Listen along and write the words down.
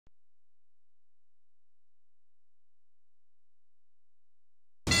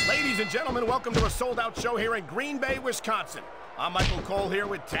Ladies and gentlemen, welcome to a sold-out show here in Green Bay, Wisconsin. I'm Michael Cole here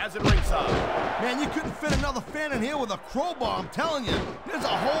with Taz at ringside. Man, you couldn't fit another fan in here with a crowbar, I'm telling you. There's a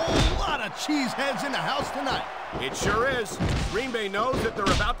whole lot of cheeseheads in the house tonight. It sure is. Green Bay knows that they're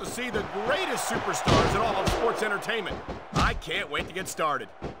about to see the greatest superstars in all of sports entertainment. I can't wait to get started.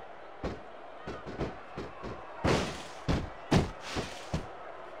 You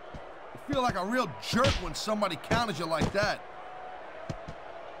feel like a real jerk when somebody counters you like that.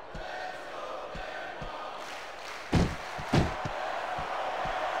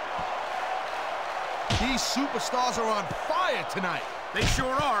 These superstars are on fire tonight. They sure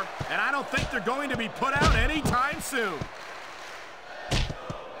are, and I don't think they're going to be put out anytime soon.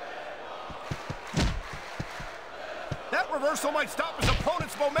 That reversal might stop his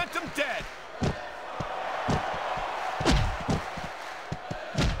opponent's momentum dead.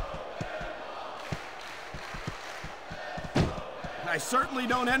 I certainly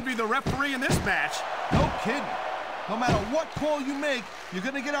don't envy the referee in this match. No kidding. No matter what call you make, you're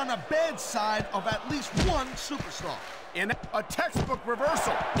going to get on the bad side of at least one superstar. In a textbook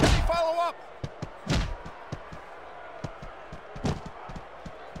reversal. Can he follow up?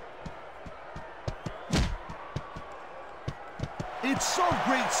 It's so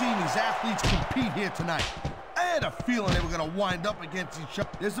great seeing these athletes compete here tonight. I had a feeling they were going to wind up against each other.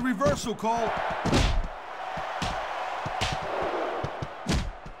 There's the reversal, Cole.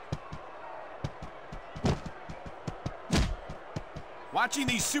 Watching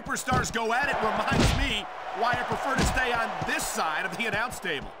these superstars go at it reminds me why I prefer to stay on this side of the announce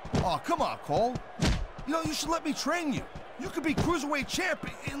table. Oh, come on, Cole. You know, you should let me train you. You could be Cruiserweight champ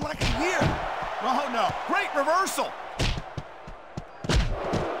in like a year. Oh, no. Great reversal.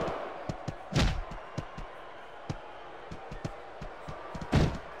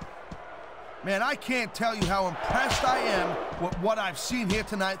 Man, I can't tell you how impressed I am with what I've seen here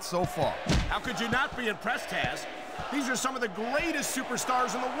tonight so far. How could you not be impressed, Taz? These are some of the greatest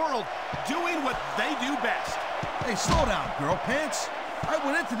superstars in the world doing what they do best. Hey, slow down, girl pants. I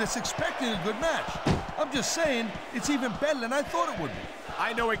went into this expecting a good match. I'm just saying, it's even better than I thought it would be.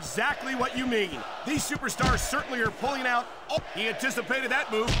 I know exactly what you mean. These superstars certainly are pulling out. Oh, he anticipated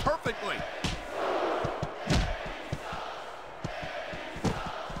that move perfectly.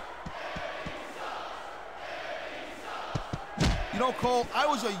 You know, Cole, I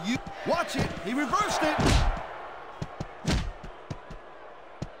was a youth. Watch it. He reversed it.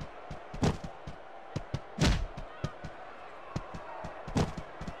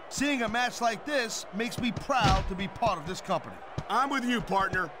 Seeing a match like this makes me proud to be part of this company. I'm with you,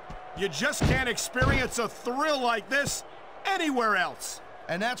 partner. You just can't experience a thrill like this anywhere else.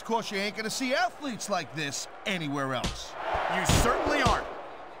 And that's because you ain't going to see athletes like this anywhere else. You certainly aren't.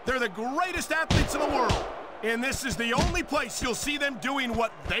 They're the greatest athletes in the world. And this is the only place you'll see them doing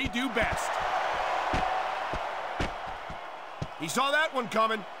what they do best. He saw that one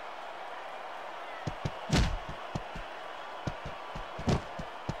coming.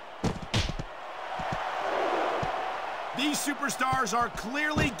 These superstars are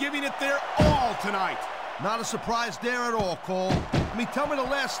clearly giving it their all tonight. Not a surprise there at all, Cole. I mean, tell me the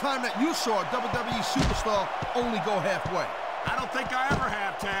last time that you saw a WWE superstar only go halfway. I don't think I ever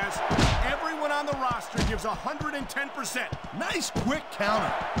have, Taz. Everyone on the roster gives 110%. Nice quick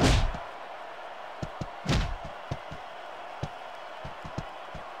counter.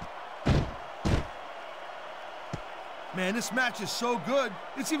 Man, this match is so good,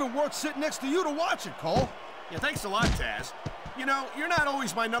 it's even worth sitting next to you to watch it, Cole. Yeah, thanks a lot, Taz. You know, you're not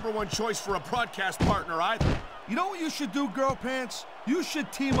always my #1 choice for a broadcast partner either. You know what you should do, girl pants? You should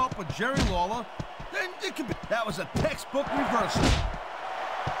team up with Jerry Lawler. Then it could be. That was a textbook reversal.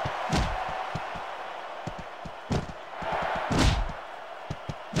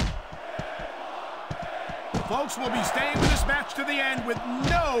 Folks, will be staying with this match to the end with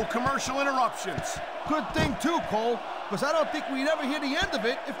no commercial interruptions. Good thing, too, Cole, because I don't think we'd ever hear the end of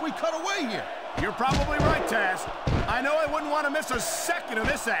it if we cut away here. You're probably right, Taz. I know I wouldn't want to miss a second of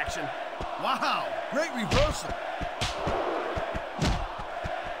this action. Wow, great reversal.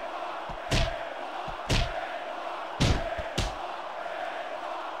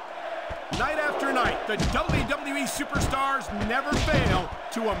 Night after night, the WWE superstars never fail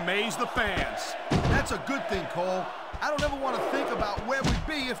to amaze the fans. That's a good thing, Cole. I don't ever want to think about where we'd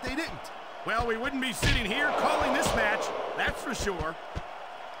be if they didn't. Well, we wouldn't be sitting here calling this match, that's for sure.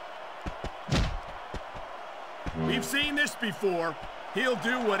 We've seen this before. He'll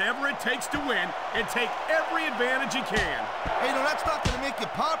do whatever it takes to win and take every advantage he can. Hey, no, that's not going to make you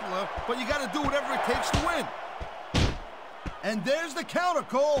popular, but you got to do whatever it takes to win. And there's the counter,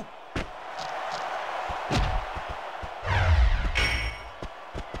 Cole.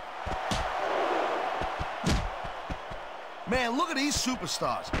 Man, look at these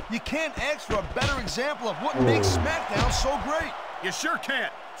superstars. You can't ask for a better example of what makes SmackDown so great. You sure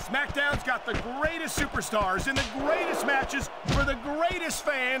can't. SmackDown's got the greatest superstars in the greatest matches for the greatest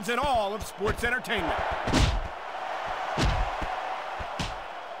fans in all of sports entertainment.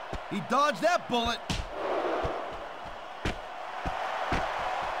 He dodged that bullet.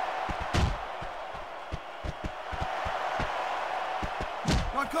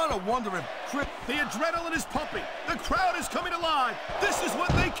 I kind of wonder if the adrenaline is pumping. The crowd is coming alive. This is what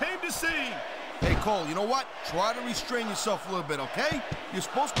they came to see. Hey, Cole, you know what? Try to restrain yourself a little bit, okay? You're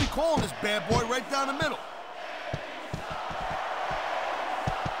supposed to be calling this bad boy right down the middle.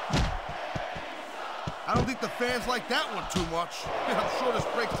 I don't think the fans like that one too much. I'm sure this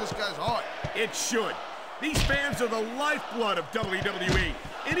breaks this guy's heart. It should. These fans are the lifeblood of WWE,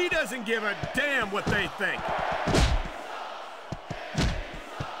 and he doesn't give a damn what they think.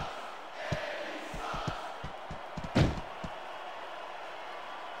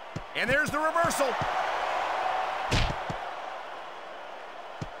 And there's the reversal.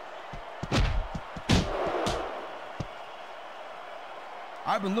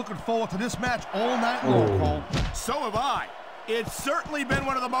 I've been looking forward to this match all night long, Cole. So have I. It's certainly been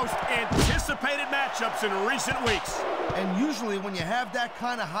one of the most anticipated matchups in recent weeks. And usually when you have that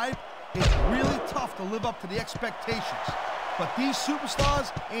kind of hype, it's really tough to live up to the expectations. But these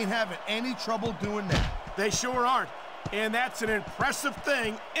superstars ain't having any trouble doing that. They sure aren't. And that's an impressive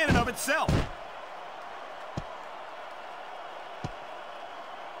thing in and of itself.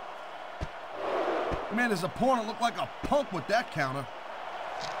 Man, his opponent looked like a punk with that counter.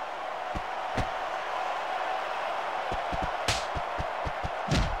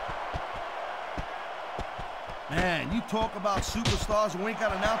 Man, you talk about superstars who ain't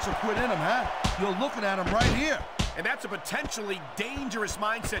got an ounce of quit in them, huh? You're looking at them right here. And that's a potentially dangerous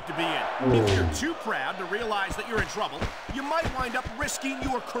mindset to be in. If you're too proud to realize that you're in trouble, you might wind up risking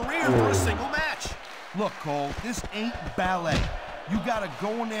your career for a single match. Look, Cole, this ain't ballet. You gotta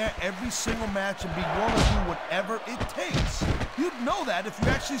go in there every single match and be willing to do whatever it takes. You'd know that if you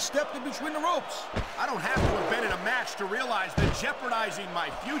actually stepped in between the ropes. I don't have to have been in a match to realize that jeopardizing my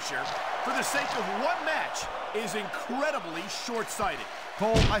future for the sake of one match is incredibly short-sighted.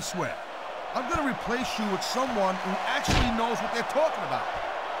 Cole, I swear, I'm gonna replace you with someone who actually knows what they're talking about.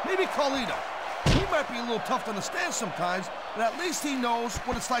 Maybe Carlito. He might be a little tough to understand sometimes, but at least he knows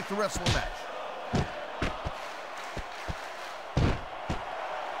what it's like to wrestle a match.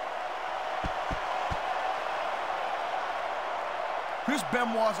 Chris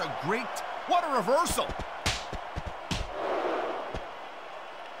Benoit's a great... What a reversal!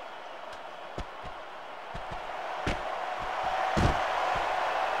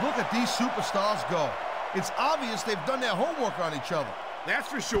 Look at these superstars go. It's obvious they've done their homework on each other. That's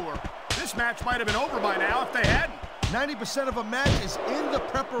for sure. This match might have been over by now if they hadn't. 90% of a match is in the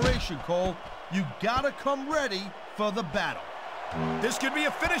preparation, Cole. You gotta come ready for the battle. This could be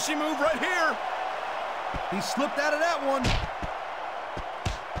a finishing move right here. He slipped out of that one.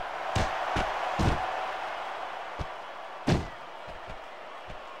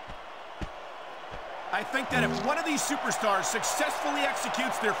 I think that if one of these superstars successfully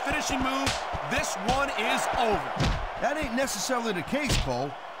executes their finishing move, this one is over. That ain't necessarily the case,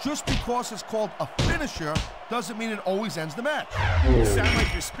 Cole. Just because it's called a finisher doesn't mean it always ends the match. You sound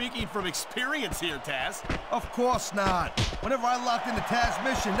like you're speaking from experience here, Taz. Of course not. Whenever I locked into Taz's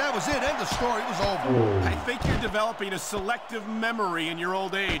mission, that was it. End of story. It was over. I think you're developing a selective memory in your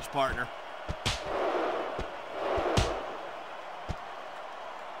old age, partner.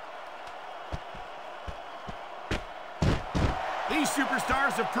 These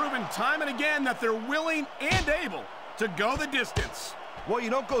superstars have proven time and again that they're willing and able to go the distance. Well, you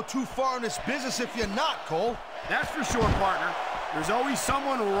don't go too far in this business if you're not, Cole. That's for sure, partner. There's always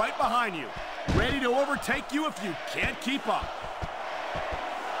someone right behind you, ready to overtake you if you can't keep up.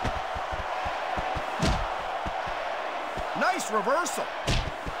 Nice reversal.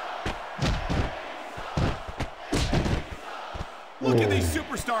 Look at these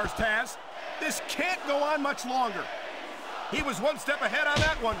superstars, Taz. This can't go on much longer. He was one step ahead on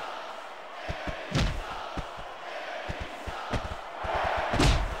that one.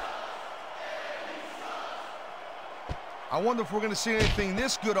 I wonder if we're going to see anything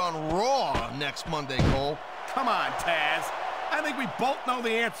this good on Raw next Monday, Cole. Come on, Taz. I think we both know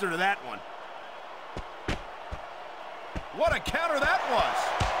the answer to that one. What a counter that was.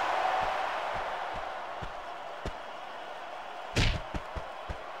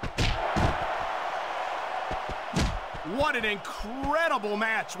 What an incredible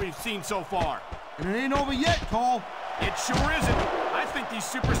match we've seen so far. And it ain't over yet, Cole. It sure isn't. I think these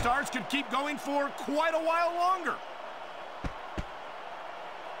superstars could keep going for quite a while longer.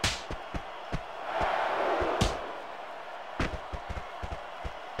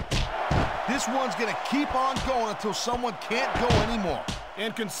 This one's going to keep on going until someone can't go anymore.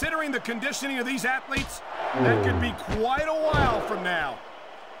 And considering the conditioning of these athletes, that could be quite a while from now.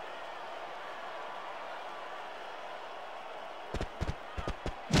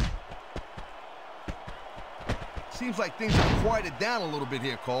 Seems like things have quieted down a little bit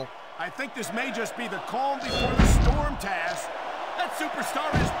here, Cole. I think this may just be the calm before the storm, Taz. That superstar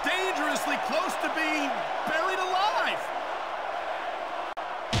is dangerously close to being buried alive.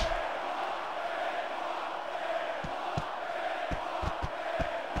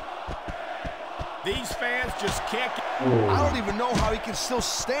 These fans just can't get... I don't even know how he can still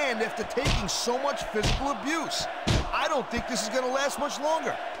stand after taking so much physical abuse. I don't think this is going to last much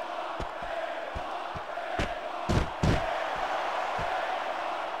longer.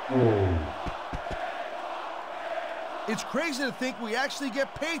 It's crazy to think we actually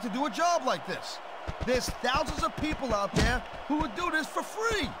get paid to do a job like this. There's thousands of people out there who would do this for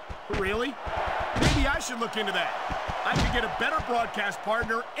free. Really? Maybe I should look into that. I could get a better broadcast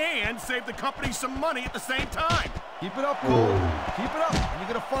partner and save the company some money at the same time. Keep it up, Cole. Keep it up. And you're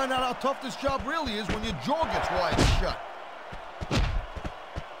going to find out how tough this job really is when your jaw gets wide shut.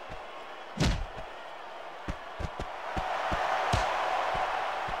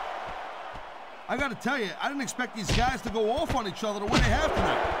 I got to tell you, I didn't expect these guys to go off on each other the way they have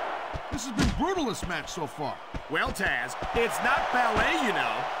tonight. This has been brutal, this match so far. Well, Taz, it's not ballet, you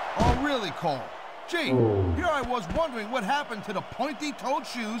know. Oh, really, Cole? Gee, here I was wondering what happened to the pointy-toed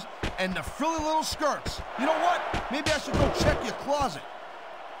shoes and the frilly little skirts. You know what? Maybe I should go check your closet.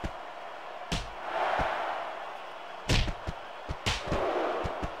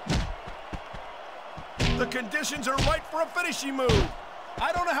 The conditions are right for a finishing move.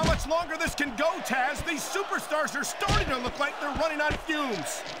 I don't know how much longer this can go, Taz. These superstars are starting to look like they're running on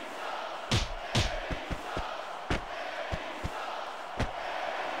fumes.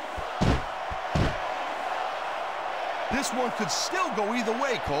 This one could still go either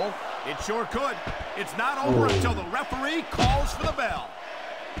way, Cole. It sure could. It's not over until the referee calls for the bell.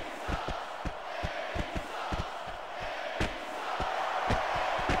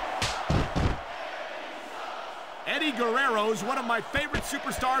 Guerrero is one of my favorite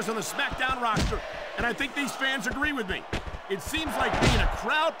superstars on the SmackDown roster, and I think these fans agree with me. It seems like being a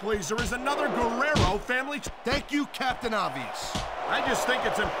crowd pleaser is another Guerrero family. Thank you, Captain Obvious. I just think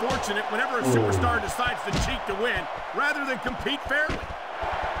it's unfortunate whenever a superstar decides to cheat to win rather than compete fairly.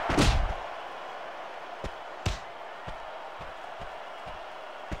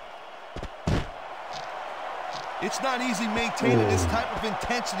 It's not easy maintaining this type of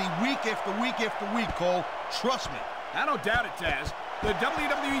intensity week after week after week, Cole. Trust me. I don't doubt it, Taz. The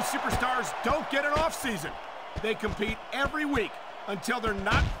WWE superstars don't get an off-season. They compete every week until they're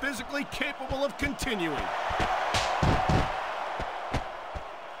not physically capable of continuing.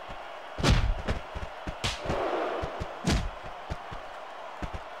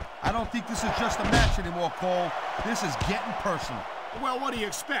 I don't think this is just a match anymore, Cole. This is getting personal. Well, what do you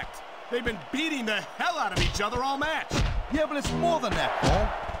expect? They've been beating the hell out of each other all match. Yeah, but it's more than that, Cole.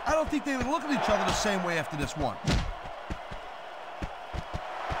 I don't think they look at each other the same way after this one.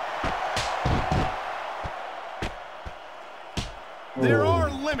 There are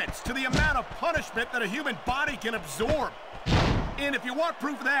limits to the amount of punishment that a human body can absorb. And if you want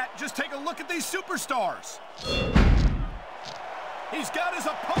proof of that, just take a look at these superstars. He's got his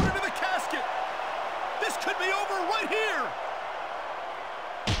opponent in the casket. This could be over right here.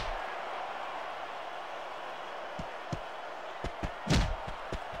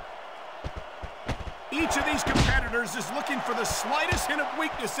 Each of these competitors is looking for the slightest hint of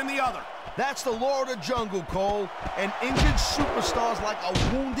weakness in the other. That's the law of the jungle, Cole. An injured superstar's like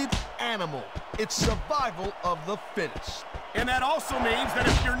a wounded animal. It's survival of the fittest. And that also means that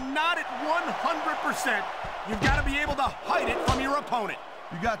if you're not at 100%, you've got to be able to hide it from your opponent.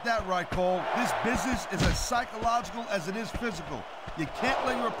 You got that right, Cole. This business is as psychological as it is physical. You can't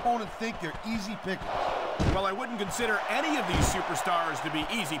let your opponent think you're easy pickings. Well, I wouldn't consider any of these superstars to be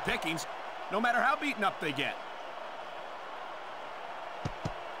easy pickings, no matter how beaten up they get.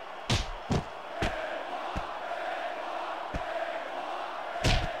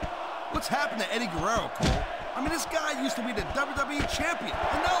 What's happened to Eddie Guerrero, Cole? I mean, this guy used to be the WWE champion,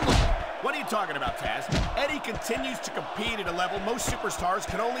 and now look. What are you talking about, Taz? Eddie continues to compete at a level most superstars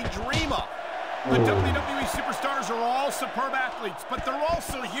can only dream of. The WWE superstars are all superb athletes, but they're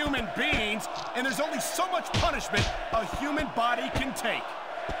also human beings, and there's only so much punishment a human body can take.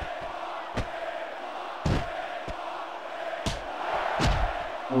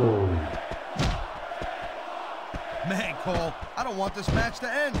 Man, Cole, I don't want this match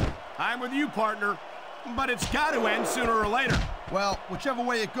to end. I'm with you, partner, but it's got to end sooner or later. Well, whichever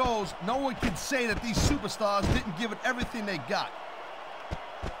way it goes, no one can say that these superstars didn't give it everything they got.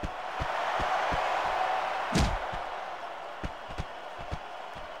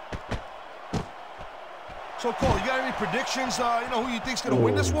 So, Cole, you got any predictions? You know who you think's going to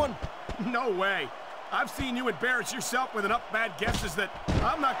win this one? No way. I've seen you embarrass yourself with enough bad guesses that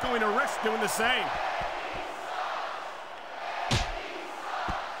I'm not going to risk doing the same.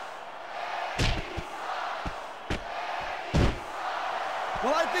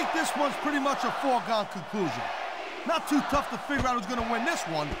 Well, I think this one's pretty much a foregone conclusion. Not too tough to figure out who's going to win this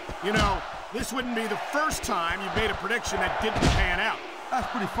one. You know, this wouldn't be the first time you've made a prediction that didn't pan out. That's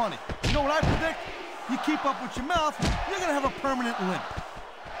pretty funny. You know what I predict? You keep up with your mouth, you're going to have a permanent limp.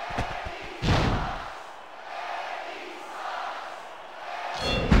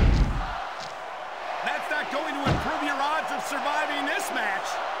 That's not going to improve your odds of surviving this match.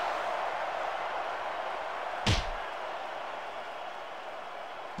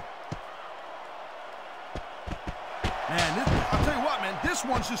 Man, I'll tell you what, man, this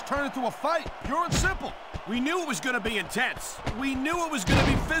one's just turned into a fight. Pure and simple. We knew it was going to be intense. We knew it was going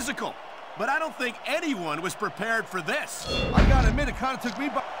to be physical. But I don't think anyone was prepared for this. I gotta admit, it kind of took me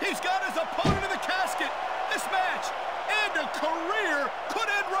by... He's got his opponent in the casket. This match and a career could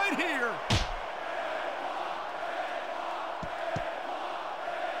end right here.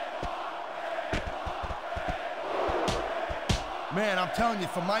 Man, I'm telling you,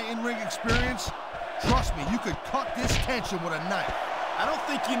 from my in-ring experience, trust me, you could cut this tension with a knife. I don't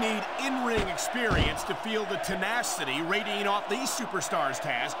think you need in-ring experience to feel the tenacity radiating off these superstars,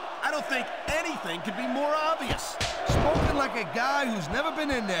 Taz. I don't think anything could be more obvious. Spoken like a guy who's never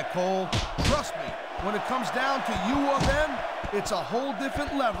been in there, Cole. Trust me, when it comes down to you or them, it's a whole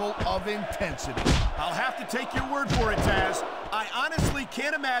different level of intensity. I'll have to take your word for it, Taz. I honestly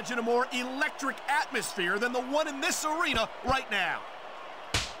can't imagine a more electric atmosphere than the one in this arena right now.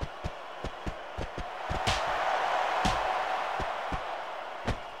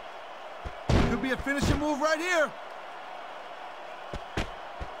 Could be a finishing move right here.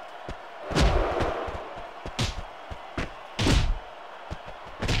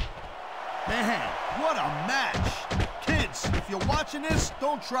 Man, what a match. Kids, if you're watching this,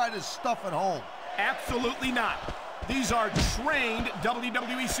 don't try this stuff at home. Absolutely not. These are trained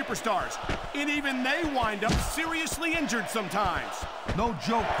WWE superstars, and even they wind up seriously injured sometimes. No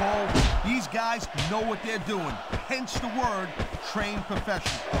joke, Cole. These guys know what they're doing. Hence the word, trained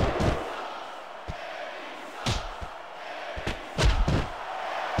professionals.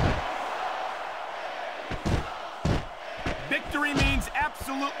 Victory means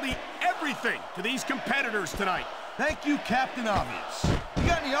absolutely everything to these competitors tonight. Thank you, Captain Obvious. You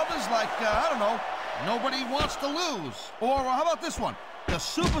got any others like, I don't know, nobody wants to lose? Or how about this one? The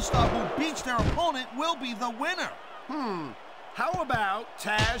superstar who beats their opponent will be the winner. How about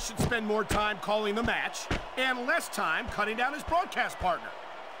Taz should spend more time calling the match and less time cutting down his broadcast partner?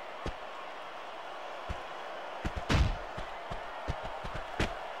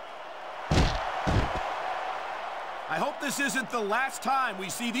 I hope this isn't the last time we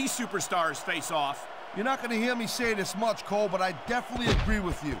see these superstars face off. You're not going to hear me say this much, Cole, but I definitely agree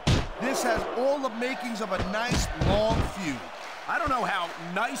with you. This has all the makings of a nice, long feud. I don't know how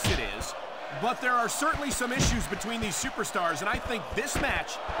nice it is, but there are certainly some issues between these superstars, and I think this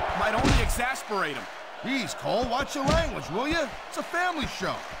match might only exasperate them. Jeez, Cole, watch your language, will you? It's a family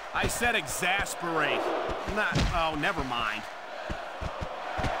show. I said exasperate. Oh, never mind.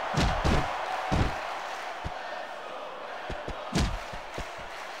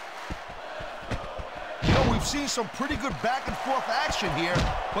 We've seen some pretty good back-and-forth action here,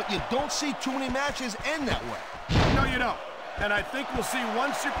 but you don't see too many matches end that way. No, you don't. And I think we'll see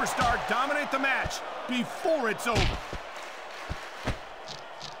one superstar dominate the match before it's over.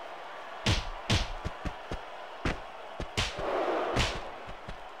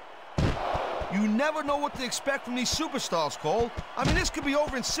 You never know what to expect from these superstars, Cole. I mean, this could be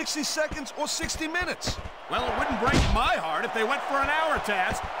over in 60 seconds or 60 minutes. Well, it wouldn't break my heart if they went for an hour,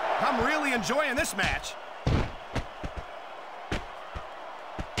 Taz. I'm really enjoying this match.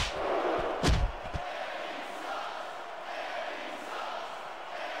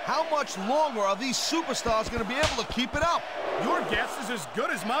 How much longer are these superstars going to be able to keep it up? Your guess is as good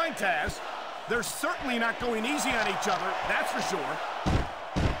as mine, Taz. They're certainly not going easy on each other, that's for sure.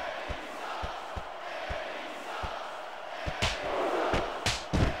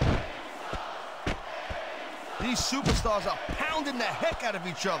 These superstars are pounding the heck out of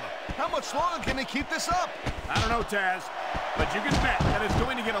each other. How much longer can they keep this up? I don't know, Taz, but you can bet that it's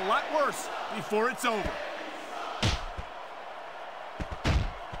going to get a lot worse before it's over.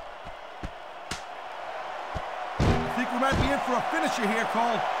 Think we might might be in for a finisher here,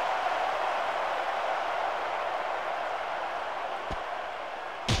 Cole.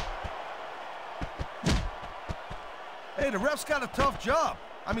 Hey, the ref's got a tough job.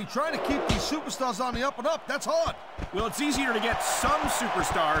 I mean, trying to keep these superstars on the up and up, that's hard. Well, it's easier to get some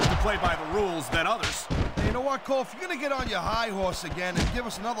superstars to play by the rules than others. Hey, you know what, Cole? If you're going to get on your high horse again and give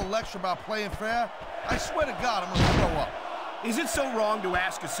us another lecture about playing fair, I swear to God, I'm going to throw up. Is it so wrong to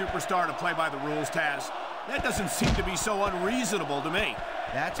ask a superstar to play by the rules, Taz? That doesn't seem to be so unreasonable to me.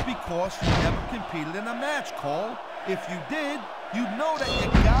 That's because you never competed in a match, Cole. If you did, you'd know that you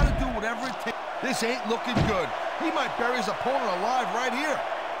got to do whatever it takes. This ain't looking good. He might bury his opponent alive right here.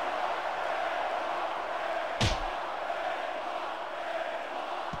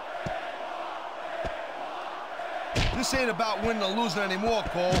 This ain't about winning or losing anymore,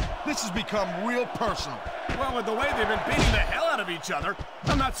 Cole. This has become real personal. Well, with the way they've been beating the hell out of each other,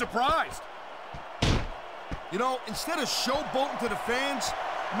 I'm not surprised. You know, instead of showboating to the fans,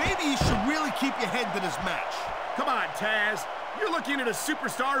 maybe you should really keep your head to this match. Come on, Taz. You're looking at a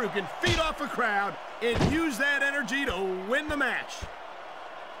superstar who can feed off a crowd and use that energy to win the match.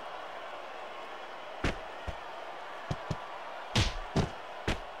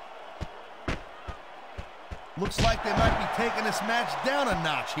 Looks like they might be taking this match down a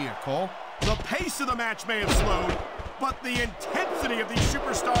notch here, Cole. The pace of the match may have slowed, but the intensity of these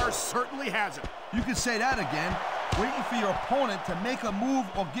superstars certainly hasn't. You can say that again. Waiting for your opponent to make a move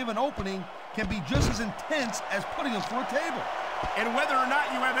or give an opening can be just as intense as putting them through a table. And whether or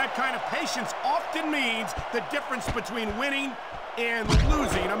not you have that kind of patience often means the difference between winning and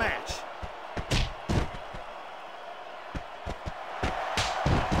losing a match.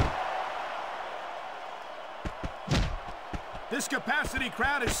 This capacity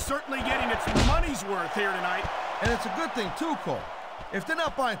crowd is certainly getting its money's worth here tonight. And it's a good thing too, Cole. If they're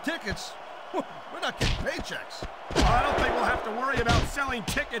not buying tickets, we're not getting paychecks. Well, I don't think we'll have to worry about selling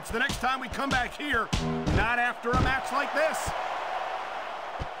tickets the next time we come back here. Not after a match like this.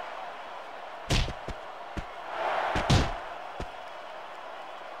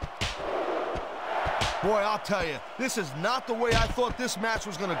 Boy, I'll tell you, this is not the way I thought this match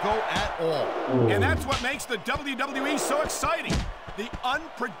was going to go at all. And that's what makes the WWE so exciting. The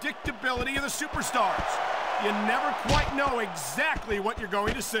unpredictability of the superstars. You never quite know exactly what you're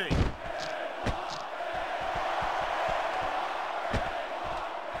going to see.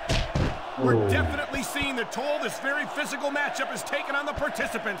 We're definitely seeing the toll this very physical matchup has taken on the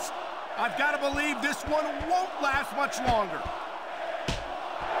participants. I've got to believe this one won't last much longer.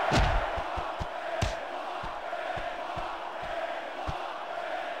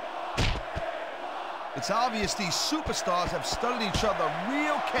 It's obvious these superstars have studied each other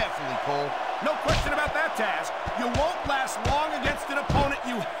real carefully, Cole. No question about that, Taz. You won't last long against an opponent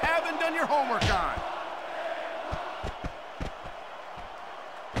you haven't done your homework on.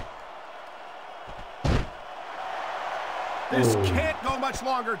 This can't go much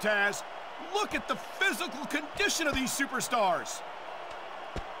longer, Taz. Look at the physical condition of these superstars.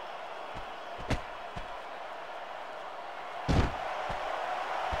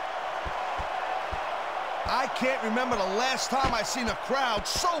 I can't remember the last time I seen a crowd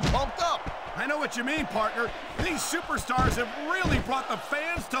so pumped up. I know what you mean, partner. These superstars have really brought the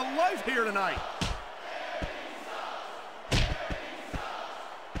fans to life here tonight.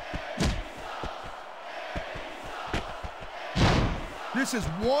 This is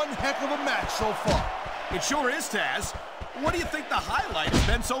one heck of a match so far. It sure is, Taz. What do you think the highlight has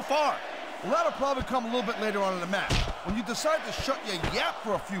been so far? Well, that'll probably come a little bit later on in the match, when you decide to shut your yap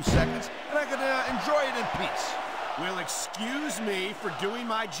for a few seconds, and I can enjoy it in peace. Well, excuse me for doing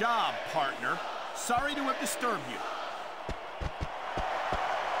my job, partner. Sorry to have disturbed you.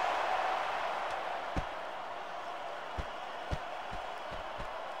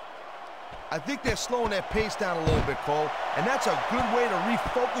 I think they're slowing their pace down a little bit, Cole, and that's a good way to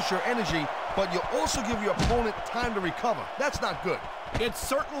refocus your energy, but you also give your opponent time to recover. That's not good. It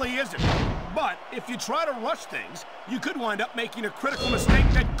certainly isn't. But if you try to rush things, you could wind up making a critical mistake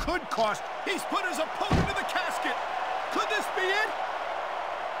that could cost. He's put his opponent in the casket. Could this be it?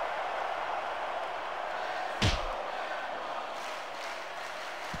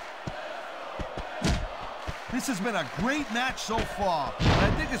 This has been a great match so far, and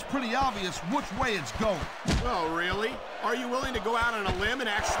I think it's pretty obvious which way it's going. Oh, really? Are you willing to go out on a limb and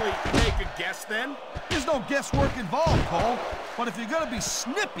actually make a guess then? There's no guesswork involved, Cole. But if you're going to be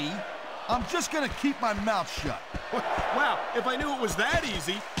snippy, I'm just going to keep my mouth shut. Wow, if I knew it was that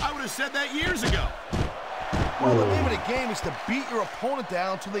easy, I would have said that years ago. Well, the name of the game is to beat your opponent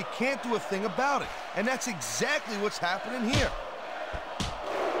down till they can't do a thing about it. And that's exactly what's happening here.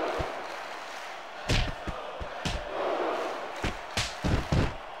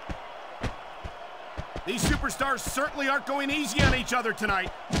 These superstars certainly aren't going easy on each other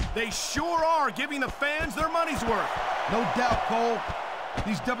tonight. They sure are giving the fans their money's worth. No doubt, Cole.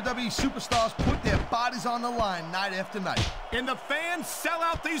 These WWE superstars put their bodies on the line night after night. And the fans sell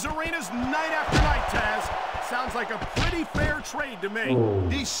out these arenas night after night, Taz. Sounds like a pretty fair trade to me.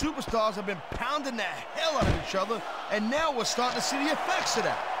 These superstars have been pounding the hell out of each other, and now we're starting to see the effects of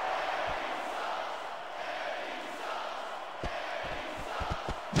that.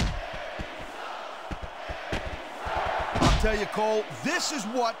 I'll tell you, Cole, this is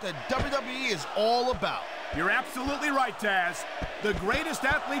what the WWE is all about. You're absolutely right, Taz. The greatest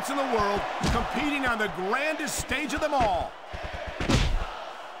athletes in the world competing on the grandest stage of them all.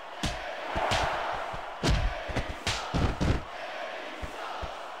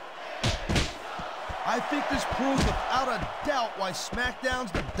 I think this proves without a doubt why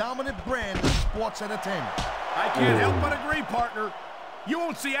SmackDown's the dominant brand of sports entertainment. I can't help but agree, partner. You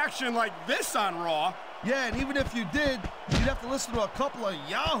won't see action like this on Raw. Yeah, and even if you did, you'd have to listen to a couple of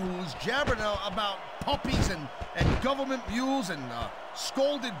yahoos jabbering about puppies and government mules and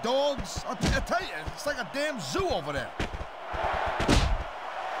scolded dogs. I'll tell you, it's like a damn zoo over there.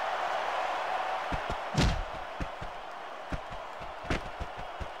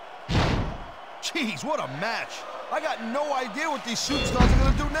 Jeez, what a match. I got no idea what these superstars are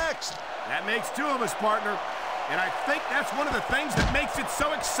going to do next. That makes two of us, partner. And I think that's one of the things that makes it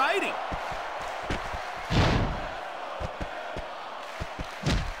so exciting.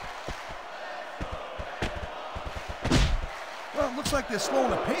 Well, it looks like they're slowing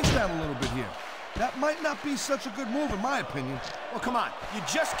the pace down a little bit here. That might not be such a good move, in my opinion. Well, come on. You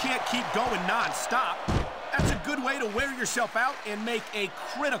just can't keep going non-stop. That's a good way to wear yourself out and make a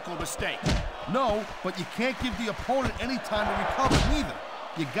critical mistake. No, but you can't give the opponent any time to recover, neither.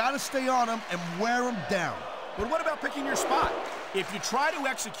 You got to stay on them and wear them down. But what about picking your spot? If you try to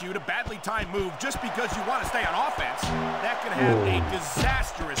execute a badly timed move just because you want to stay on offense, that could have a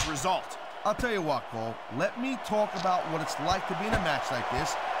disastrous result. I'll tell you what, Cole. Let me talk about what it's like to be in a match like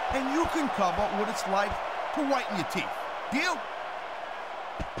this, and you can cover what it's like to whiten your teeth. Deal?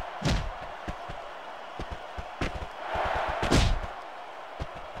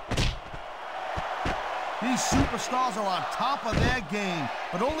 These superstars are on top of their game,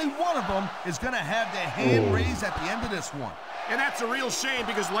 but only one of them is going to have their hand raised at the end of this one. And that's a real shame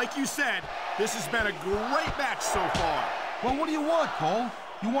because, like you said, this has been a great match so far. Well, what do you want, Cole?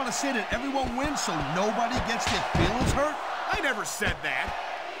 You want to say that everyone wins so nobody gets their feelings hurt? I never said that.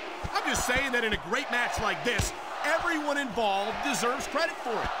 I'm just saying that in a great match like this, everyone involved deserves credit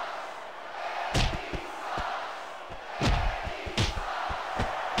for it.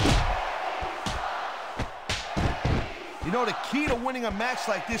 You know, the key to winning a match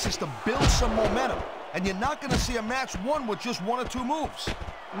like this is to build some momentum. And you're not going to see a match won with just one or two moves.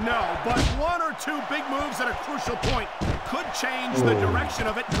 No, but one or two big moves at a crucial point could change the direction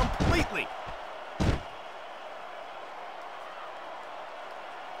of it completely.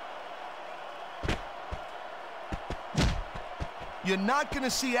 You're not going to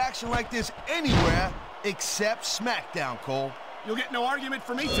see action like this anywhere except SmackDown, Cole. You'll get no argument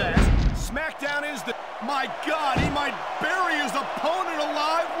from me, Taz. SmackDown is the... My God, he might bury his opponent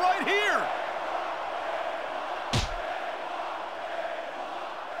alive right here!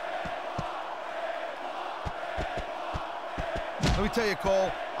 Let me tell you,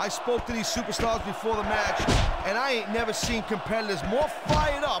 Cole, I spoke to these superstars before the match, and I ain't never seen competitors more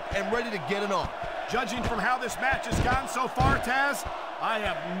fired up and ready to get it on. Judging from how this match has gone so far, Taz, I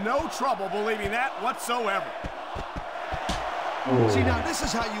have no trouble believing that whatsoever. See, now, this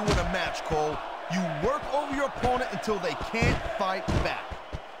is how you win a match, Cole. You work over your opponent until they can't fight back.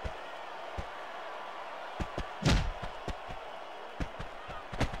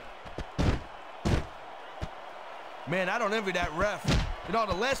 Man, I don't envy that ref. You know,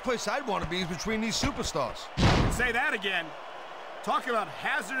 the last place I'd want to be is between these superstars. Say that again. Talk about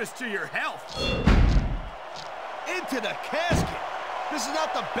hazardous to your health. Into the casket. This is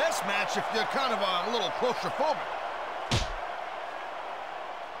not the best match if you're kind of a little claustrophobic.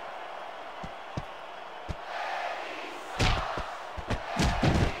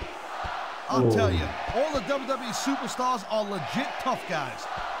 I'll tell you, all the WWE superstars are legit tough guys.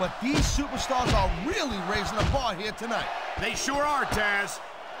 But these superstars are really raising the bar here tonight. They sure are, Taz.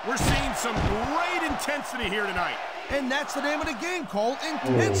 We're seeing some great intensity here tonight. And that's the name of the game, Cole,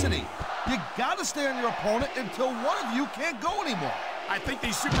 intensity. You gotta stay on your opponent until one of you can't go anymore. I think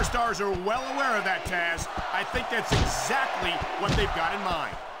these superstars are well aware of that, Taz. I think that's exactly what they've got in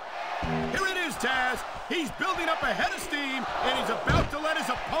mind. Here it is, Taz. He's building up a head of steam, and he's about to let his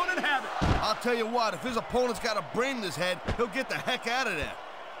opponent have it. I'll tell you what, if his opponent's got a brain in his head, he'll get the heck out of there.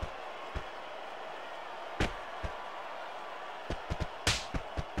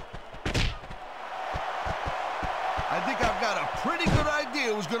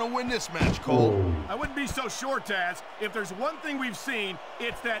 idea who's going to win this match, Cole. I wouldn't be so sure, Taz. If there's one thing we've seen,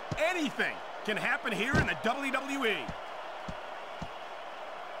 it's that anything can happen here in the WWE.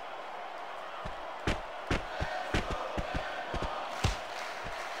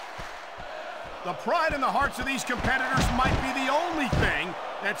 The pride in the hearts of these competitors might be the only thing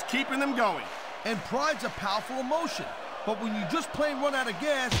that's keeping them going. And pride's a powerful emotion. But when you just plain run out of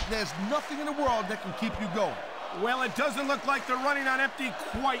gas, there's nothing in the world that can keep you going. Well, it doesn't look like they're running on empty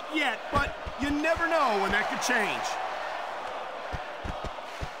quite yet, but you never know when that could change.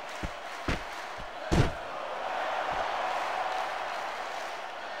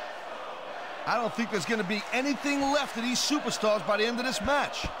 I don't think there's going to be anything left of these superstars by the end of this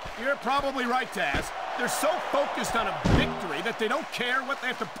match. You're probably right, Taz. They're so focused on a victory that they don't care what they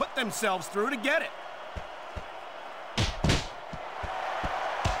have to put themselves through to get it.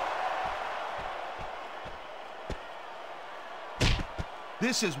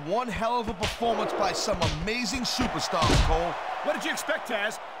 This is one hell of a performance by some amazing superstars, Cole. What did you expect,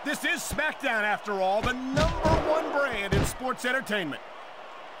 Taz? This is SmackDown, after all, the #1 brand in sports entertainment.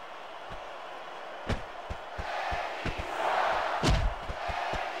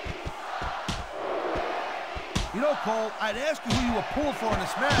 You know, Cole, I'd ask you who you were pulling for in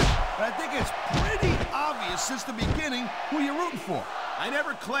this match, but I think it's pretty obvious since the beginning who you're rooting for. I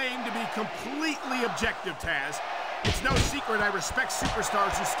never claimed to be completely objective, Taz. It's no secret I respect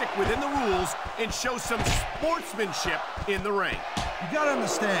superstars who stick within the rules and show some sportsmanship in the ring. You gotta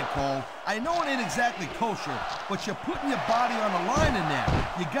understand, Cole, I know it ain't exactly kosher, but you're putting your body on the line in there.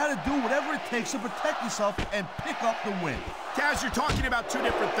 You gotta do whatever it takes to protect yourself and pick up the win. Taz, you're talking about two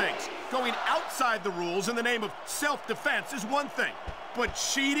different things. Going outside the rules in the name of self-defense is one thing, but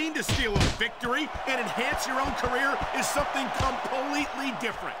cheating to steal a victory and enhance your own career is something completely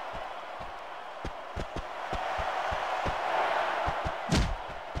different.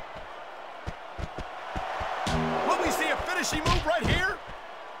 Will we see a finishing move right here?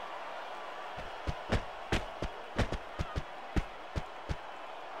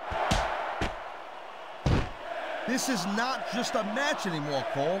 This is not just a match anymore,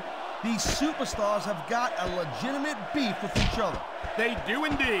 Cole. These superstars have got a legitimate beef with each other. They do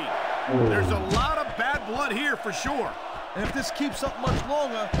indeed. There's a lot of bad blood here for sure. And if this keeps up much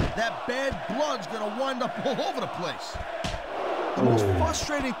longer, that bad blood's gonna wind up all over the place. The most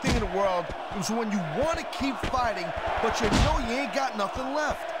frustrating thing in the world is when you want to keep fighting, but you know you ain't got nothing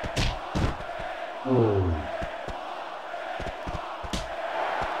left.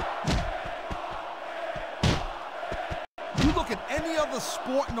 You look at any other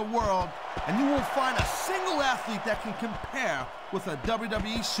sport in the world, and you won't find a single athlete that can compare with a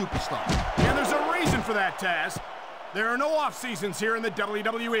WWE superstar. And there's a reason for that, Taz. There are no off-seasons here in the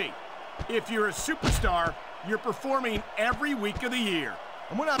WWE. If you're a superstar, you're performing every week of the year.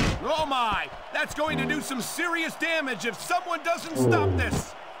 And we're not... Oh my, that's going to do some serious damage if someone doesn't stop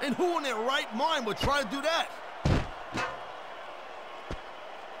this. And who in their right mind would try to do that?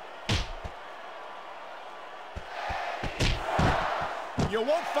 You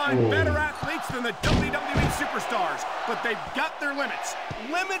won't find better athletes than the WWE superstars, but they've got their limits.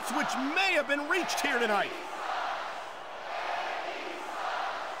 Limits which may have been reached here tonight.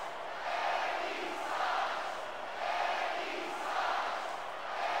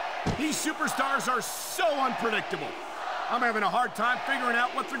 These superstars are so unpredictable. I'm having a hard time figuring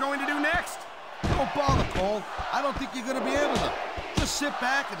out what they're going to do next. Don't bother, Cole. I don't think you're going to be able to. Just sit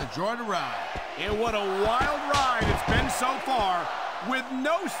back and enjoy the ride. And what a wild ride it's been so far, with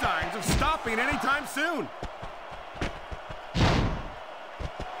no signs of stopping anytime soon.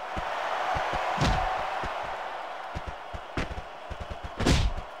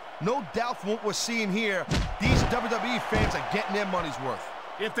 No doubt from what we're seeing here, these WWE fans are getting their money's worth.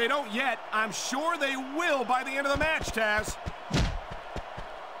 If they don't yet, I'm sure they will by the end of the match, Taz.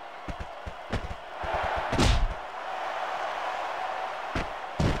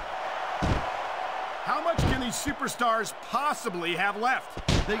 How much can these superstars possibly have left?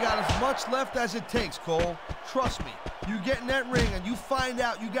 They got as much left as it takes, Cole. Trust me, you get in that ring and you find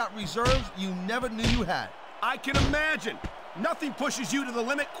out you got reserves you never knew you had. I can imagine. Nothing pushes you to the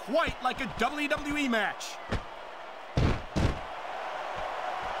limit quite like a WWE match.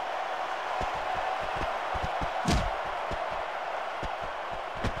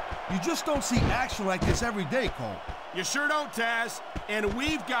 You just don't see action like this every day, Cole. You sure don't, Taz. And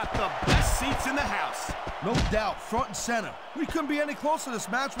we've got the best seats in the house. No doubt, front and center. We couldn't be any closer to this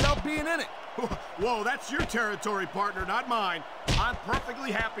match without being in it. Whoa, that's your territory, partner, not mine. I'm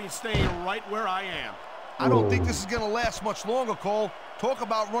perfectly happy staying right where I am. I don't think this is going to last much longer, Cole. Talk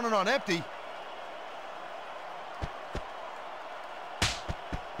about running on empty.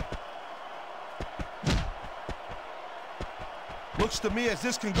 looks to me as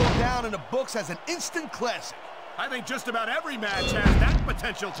this can go down in the books as an instant classic. I think just about every match has that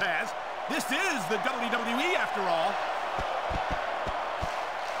potential, Taz. This is the WWE after all.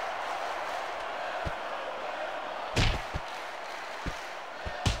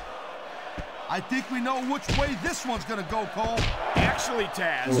 I think we know which way this one's gonna go, Cole. Actually,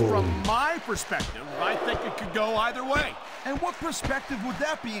 Taz, from my perspective, I think it could go either way. And what perspective would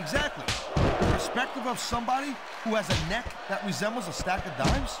that be exactly? The perspective of somebody who has a neck that resembles a stack of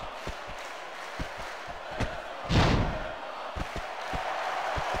dimes?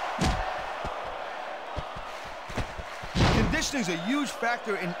 Conditioning's a huge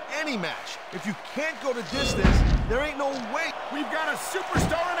factor in any match. If you can't go the distance, there ain't no way. We've got a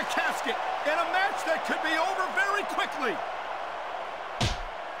superstar in a casket in a match that could be over very quickly.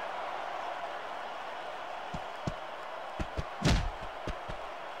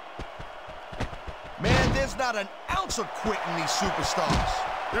 Man, there's not an ounce of quit in these superstars.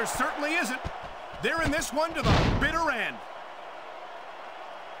 There certainly isn't. They're in this one to the bitter end.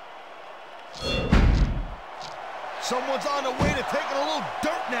 Someone's on the way to taking a little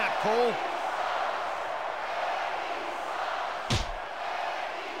dirt nap, Cole.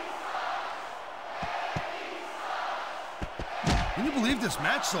 Can you believe this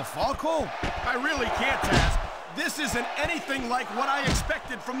match so far, Cole? I really can't, Taz. This isn't anything like what I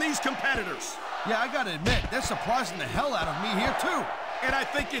expected from these competitors. Yeah, I gotta admit, they're surprising the hell out of me here, too. And I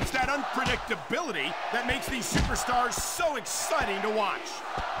think it's that unpredictability that makes these superstars so exciting to watch.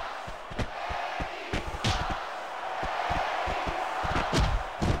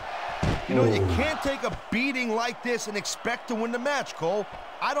 You know, you can't take a beating like this and expect to win the match, Cole.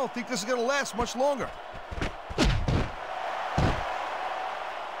 I don't think this is gonna last much longer.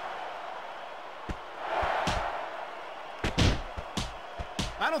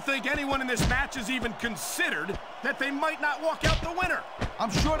 I don't think anyone in this match has even considered that they might not walk out the winner.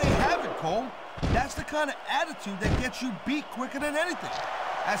 I'm sure they haven't, Cole. That's the kind of attitude that gets you beat quicker than anything.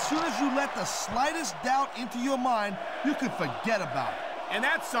 As soon as you let the slightest doubt into your mind, you can forget about it. And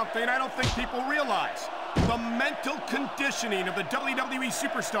that's something I don't think people realize. The mental conditioning of the WWE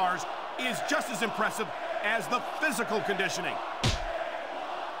superstars is just as impressive as the physical conditioning.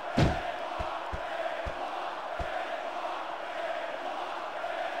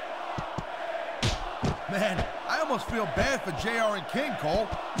 Man, I almost feel bad for JR and King, Cole.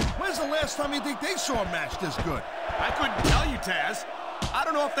 When's the last time you think they saw a match this good? I couldn't tell you, Taz. I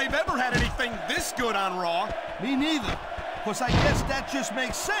don't know if they've ever had anything this good on Raw. Me neither. Because I guess that just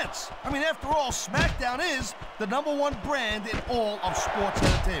makes sense. I mean, after all, SmackDown is the #1 brand in all of sports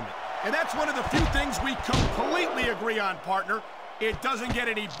entertainment. And that's one of the few things we completely agree on, partner. It doesn't get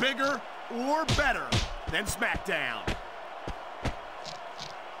any bigger or better than SmackDown.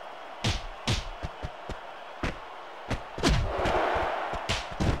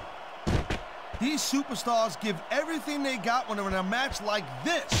 These superstars give everything they got when they're in a match like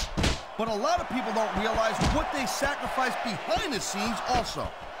this. But a lot of people don't realize what they sacrifice behind the scenes also.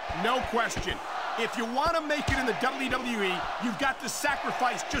 No question. If you want to make it in the WWE, you've got to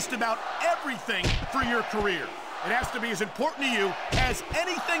sacrifice just about everything for your career. It has to be as important to you as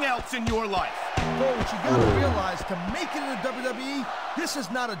anything else in your life. But what you gotta realize, to make it in the WWE, this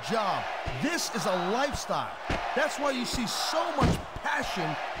is not a job. This is a lifestyle. That's why you see so much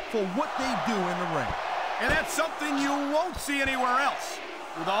passion for what they do in the ring. And that's something you won't see anywhere else.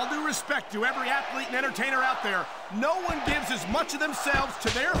 With all due respect to every athlete and entertainer out there, no one gives as much of themselves to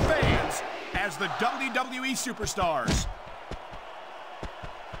their fans as the WWE superstars.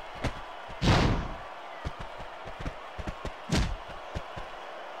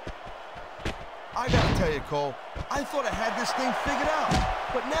 I gotta tell you, Cole, I thought I had this thing figured out.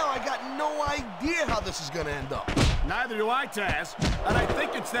 But now I got no idea how this is gonna end up. Neither do I, Taz. And I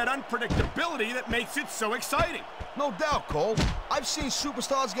think it's that unpredictability that makes it so exciting. No doubt, Cole. I've seen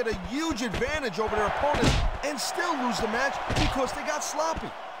superstars get a huge advantage over their opponents and still lose the match because they got sloppy.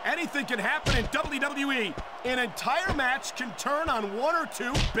 Anything can happen in WWE. An entire match can turn on one or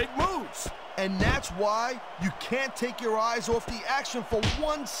two big moves. And that's why you can't take your eyes off the action for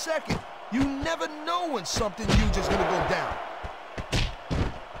 1 second. You never know when something huge is gonna go down.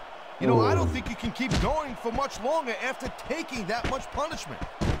 You know, I don't think you can keep going for much longer after taking that much punishment.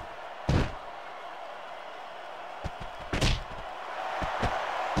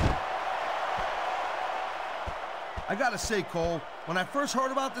 I gotta say, Cole, when I first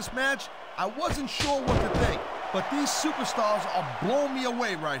heard about this match, I wasn't sure what to think, but these superstars are blowing me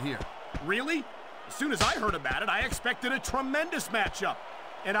away right here. Really? As soon as I heard about it, I expected a tremendous matchup,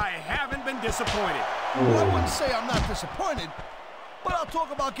 and I haven't been disappointed. Well, I wouldn't say I'm not disappointed, but I'll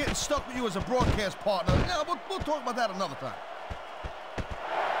talk about getting stuck with you as a broadcast partner. Yeah, we'll talk about that another time.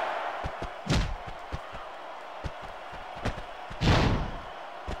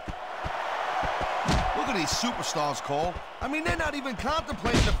 these superstars, Cole. I mean, they're not even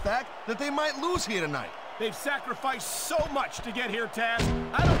contemplating the fact that they might lose here tonight. They've sacrificed so much to get here, Taz.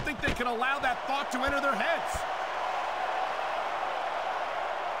 I don't think they can allow that thought to enter their heads.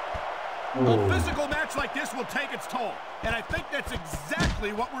 A physical match like this will take its toll, and I think that's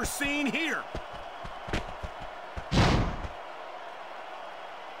exactly what we're seeing here.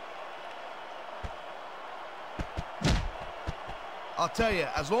 I'll tell you,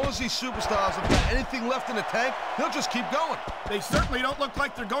 as long as these superstars have got anything left in the tank, they'll just keep going. They certainly don't look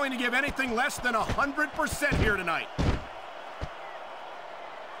like they're going to give anything less than 100% here tonight.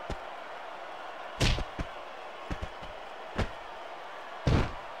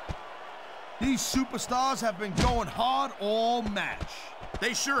 These superstars have been going hard all match.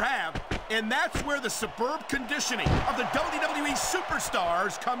 They sure have, and that's where the superb conditioning of the WWE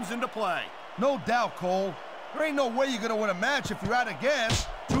superstars comes into play. No doubt, Cole. There ain't no way you're gonna win a match if you're out of gas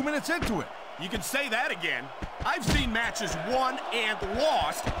 2 minutes into it. You can say that again. I've seen matches won and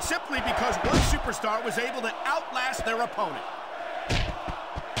lost simply because one superstar was able to outlast their opponent.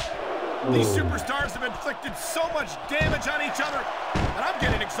 These superstars have inflicted so much damage on each other that I'm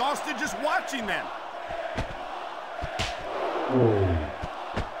getting exhausted just watching them.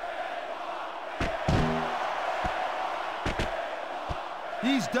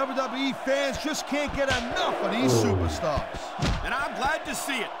 These WWE fans just can't get enough of these superstars. And I'm glad to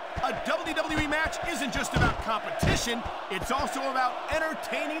see it. A WWE match isn't just about competition, it's also about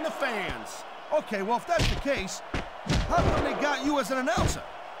entertaining the fans. Okay, well, if that's the case, how come they got you as an announcer?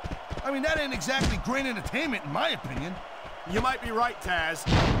 I mean, that ain't exactly great entertainment, in my opinion. You might be right, Taz.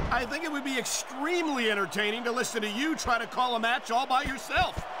 I think it would be extremely entertaining to listen to you try to call a match all by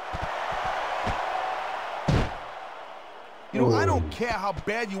yourself. You know, I don't care how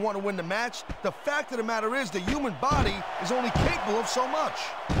bad you want to win the match. The fact of the matter is the human body is only capable of so much.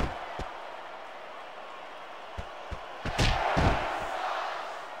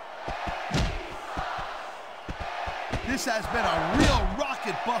 This has been a real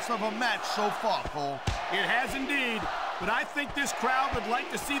rocket bus of a match so far, Cole. It has indeed, but I think this crowd would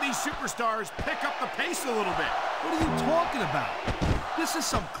like to see these superstars pick up the pace a little bit. What are you talking about? This is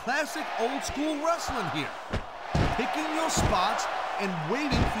some classic old-school wrestling here. Picking your spots and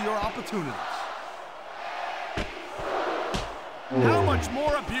waiting for your opportunities. How much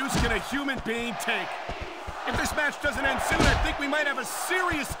more abuse can a human being take? If this match doesn't end soon, I think we might have a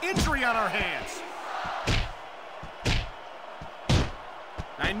serious injury on our hands.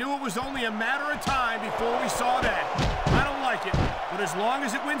 I knew it was only a matter of time before we saw that. I don't like it, but as long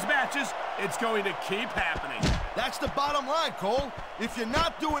as it wins matches, it's going to keep happening. That's the bottom line, Cole. If you're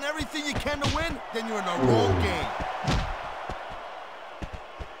not doing everything you can to win, then you're in the wrong game.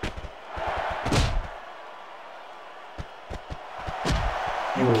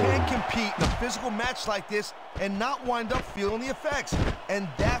 You can't compete in a physical match like this and not wind up feeling the effects. And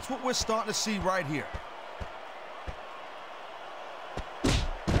that's what we're starting to see right here.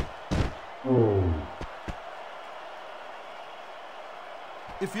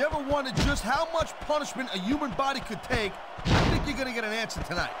 If you ever wondered just how much punishment a human body could take, I think you're going to get an answer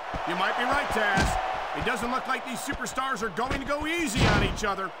tonight. You might be right, Taz. It doesn't look like these superstars are going to go easy on each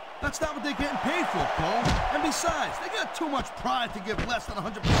other. That's not what they're getting paid for, Cole. And besides, they got too much pride to give less than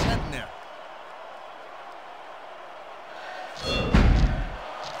 100% in there.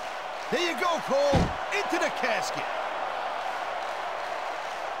 There you go, Cole. Into the casket.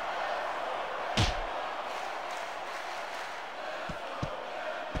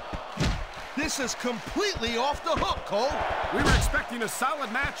 This is completely off the hook, Cole. We were expecting a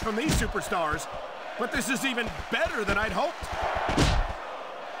solid match from these superstars, but this is even better than I'd hoped.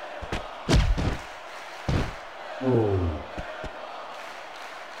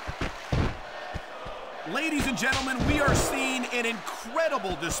 Ladies and gentlemen, we are seeing an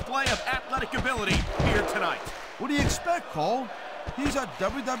incredible display of athletic ability here tonight. What do you expect, Cole? These are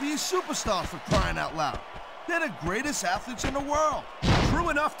WWE superstars, for crying out loud. They're the greatest athletes in the world. True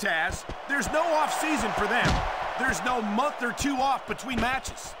enough, Taz. There's no off-season for them. There's no month or two off between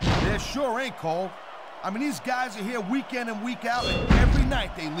matches. There sure ain't, Cole. I mean, these guys are here week in and week out, and every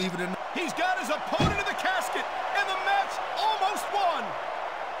night they leave it in. He's got his opponent in the casket, and the match almost won.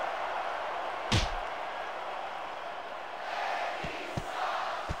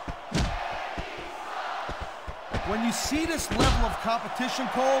 When you see this level of competition,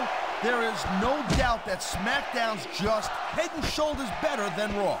 Cole, there is no doubt that SmackDown's just head and shoulders better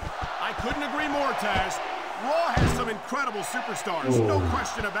than Raw. I couldn't agree more, Taz. Raw has some incredible superstars, no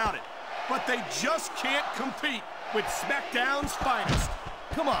question about it. But they just can't compete with SmackDown's finest.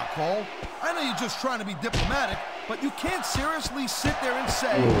 Come on, Cole. I know you're just trying to be diplomatic, but you can't seriously sit there and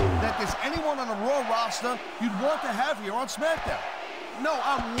say that there's anyone on the Raw roster you'd want to have here on SmackDown. No,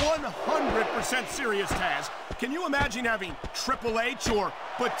 I'm 100% serious, Taz. Can you imagine having Triple H or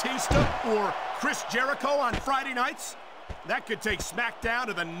Batista or Chris Jericho on Friday nights? That could take SmackDown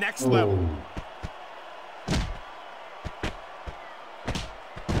to the next level.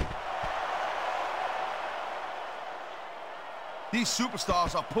 These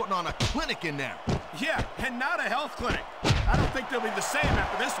superstars are putting on a clinic in there. Yeah, and not a health clinic. I don't think they'll be the same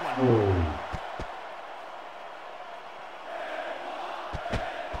after this one.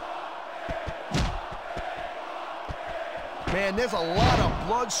 Man, there's a lot of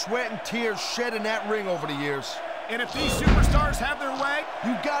blood, sweat, and tears shed in that ring over the years. And if these superstars have their way,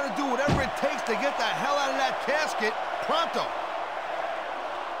 you gotta do whatever it takes to get the hell out of that casket pronto.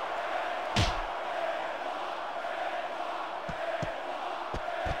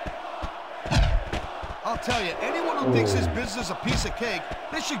 I'll tell you, anyone who thinks this business is a piece of cake,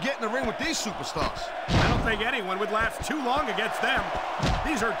 they should get in the ring with these superstars. I don't think anyone would last too long against them.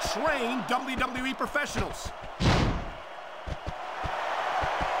 These are trained WWE professionals.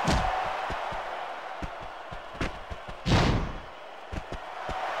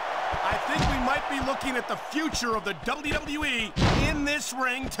 I think we might be looking at the future of the WWE in this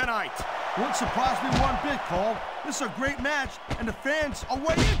ring tonight. Wouldn't surprise me one bit, Cole. This is a great match, and the fans are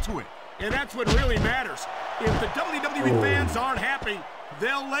way into it. And that's what really matters. If the WWE fans aren't happy,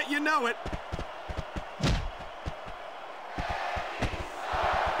 they'll let you know it.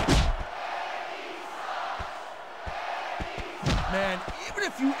 Man, even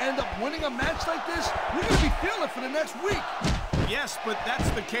if you end up winning a match like this, you're going to be feeling it for the next week. Yes, but that's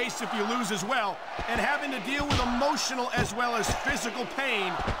the case if you lose as well. And having to deal with emotional as well as physical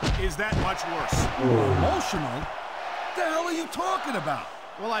pain is that much worse. Emotional? What the hell are you talking about?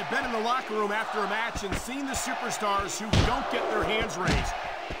 Well, I've been in the locker room after a match and seen the superstars who don't get their hands raised.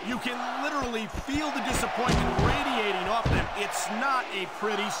 You can literally feel the disappointment radiating off them. It's not a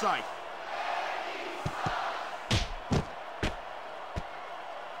pretty sight.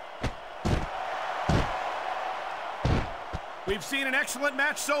 We've seen an excellent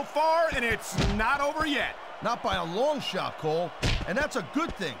match so far, and it's not over yet. Not by a long shot, Cole. And that's a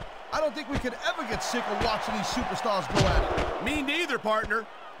good thing. I don't think we could ever get sick of watching these superstars go at it. Me neither, partner.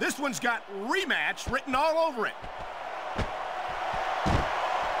 This one's got rematch written all over it.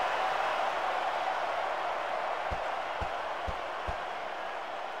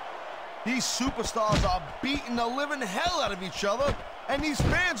 These superstars are beating the living hell out of each other, and these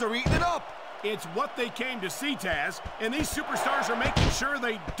fans are eating it up. It's what they came to see, Taz, and these superstars are making sure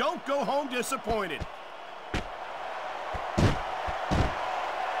they don't go home disappointed.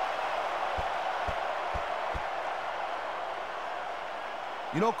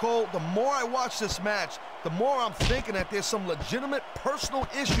 You know, Cole, the more I watch this match, the more I'm thinking that there's some legitimate personal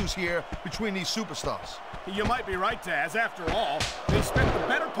issues here between these superstars. You might be right, Taz. After all, they spent the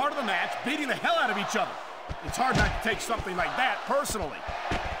better part of the match beating the hell out of each other. It's hard not to take something like that personally.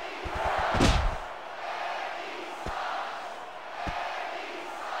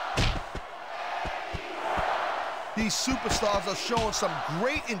 These superstars are showing some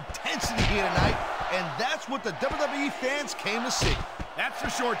great intensity here tonight, and that's what the WWE fans came to see. That's for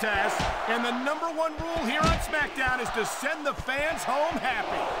sure, Taz. And the #1 rule here on SmackDown is to send the fans home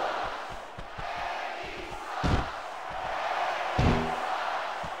happy.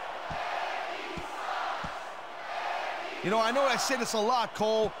 You know, I know I say this a lot,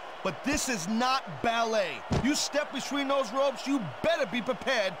 Cole, but this is not ballet. You step between those ropes, you better be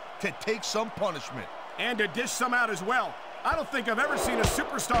prepared to take some punishment. And to dish some out as well. I don't think I've ever seen a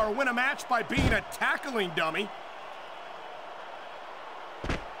superstar win a match by being a tackling dummy.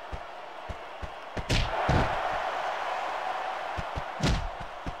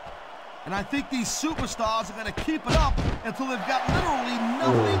 And I think these superstars are going to keep it up until they've got literally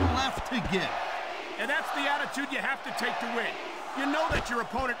nothing left to give. And that's the attitude you have to take to win. You know that your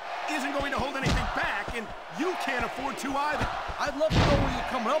opponent isn't going to hold anything back, and you can't afford to either. I'd love to know where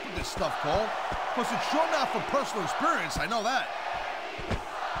you're coming up with this stuff, Cole, because it's sure not from personal experience, I know that.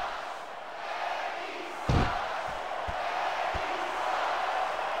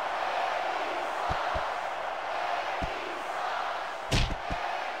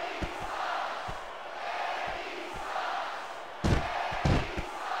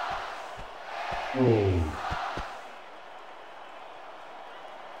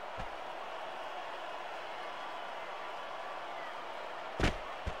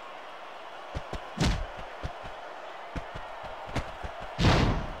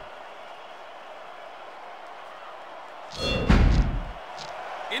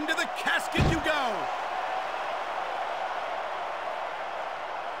 Into the casket you go.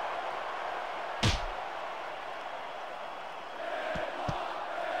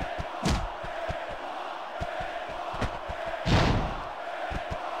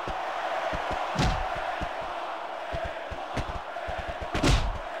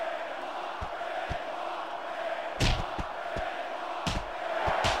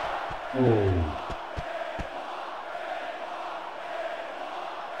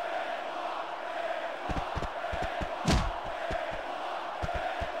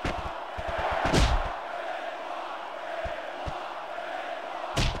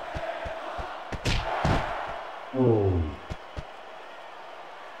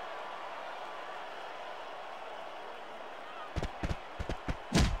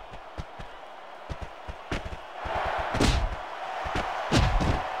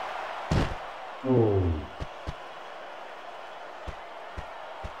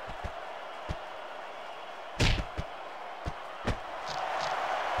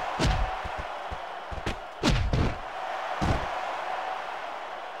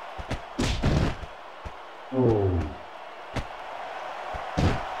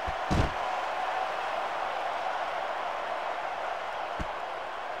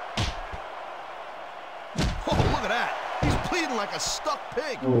 Like a stuck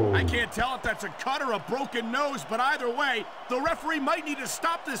pig. I can't tell if that's a cut or a broken nose, but either way, the referee might need to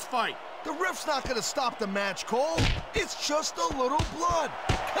stop this fight. The ref's not going to stop the match, Cole. It's just a little blood.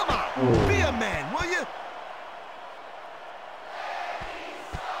 Come on, be a man, will you?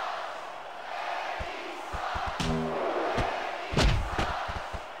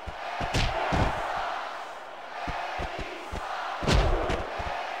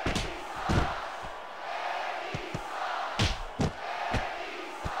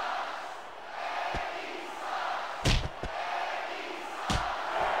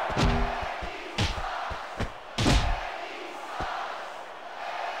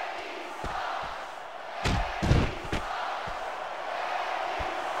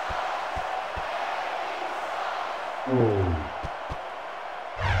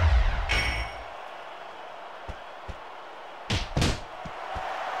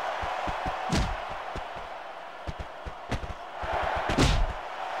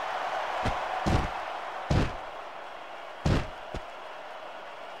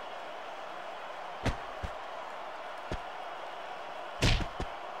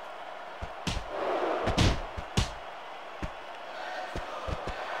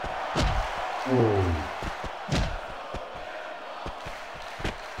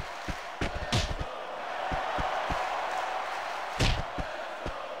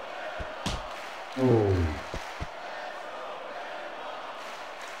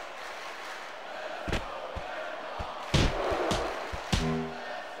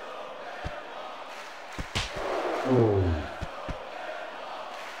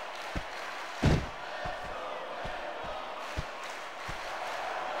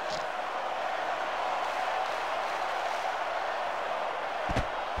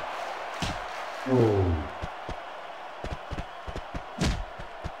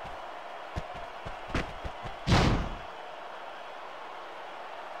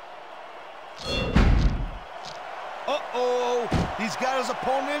 Uh-oh, he's got his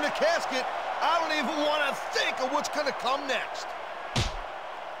opponent in the casket. I don't even want to think of what's going to come next.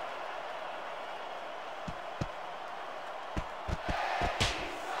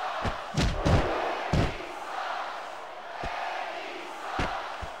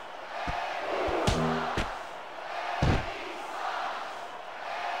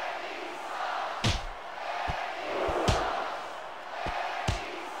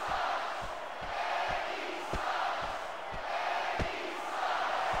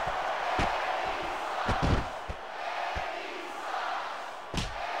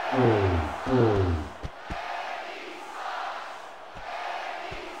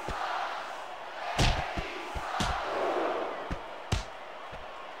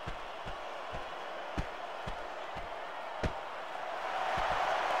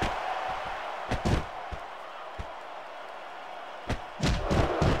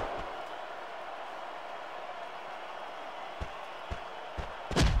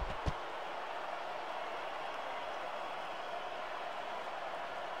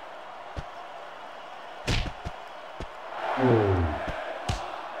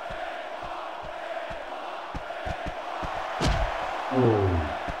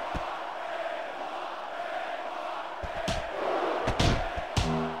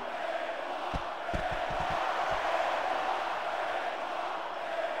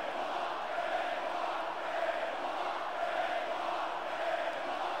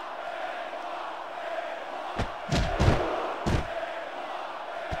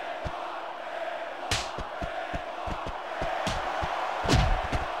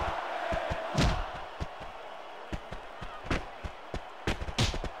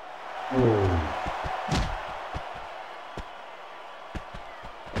 Look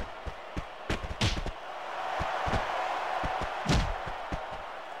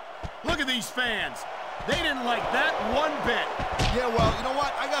at these fans. They didn't like that one bit. Yeah, well, you know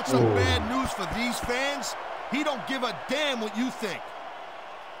what? I got some bad news for these fans. He don't give a damn what you think.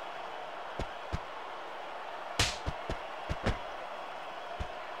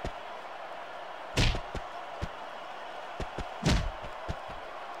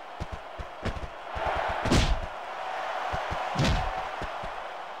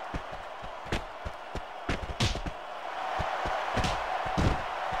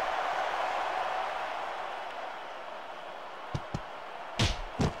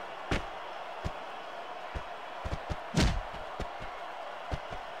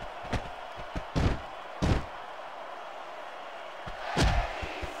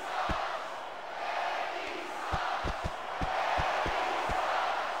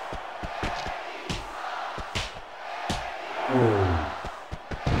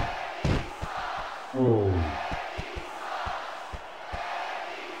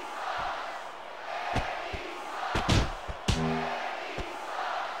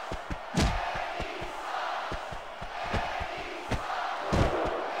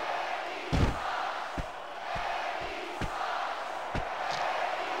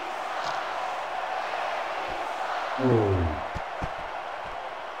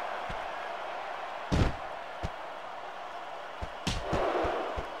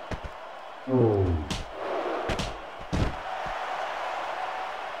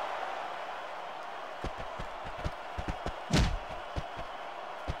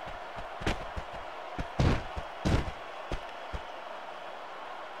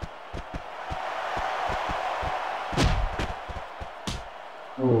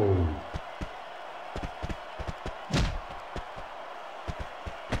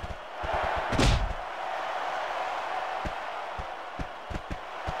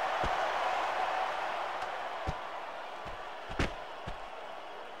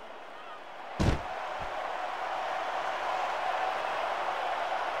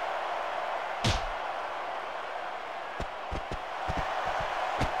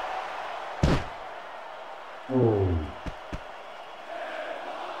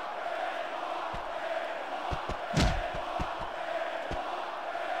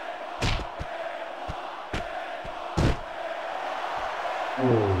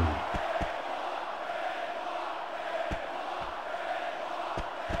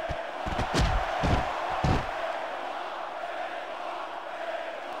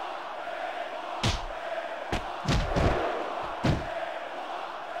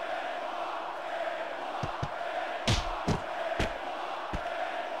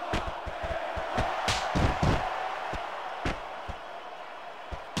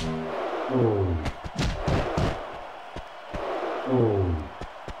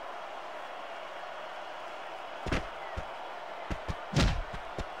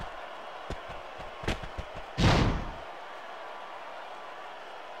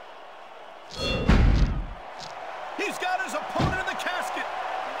 He's got his opponent in the casket.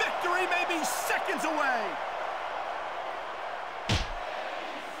 Victory may be seconds away.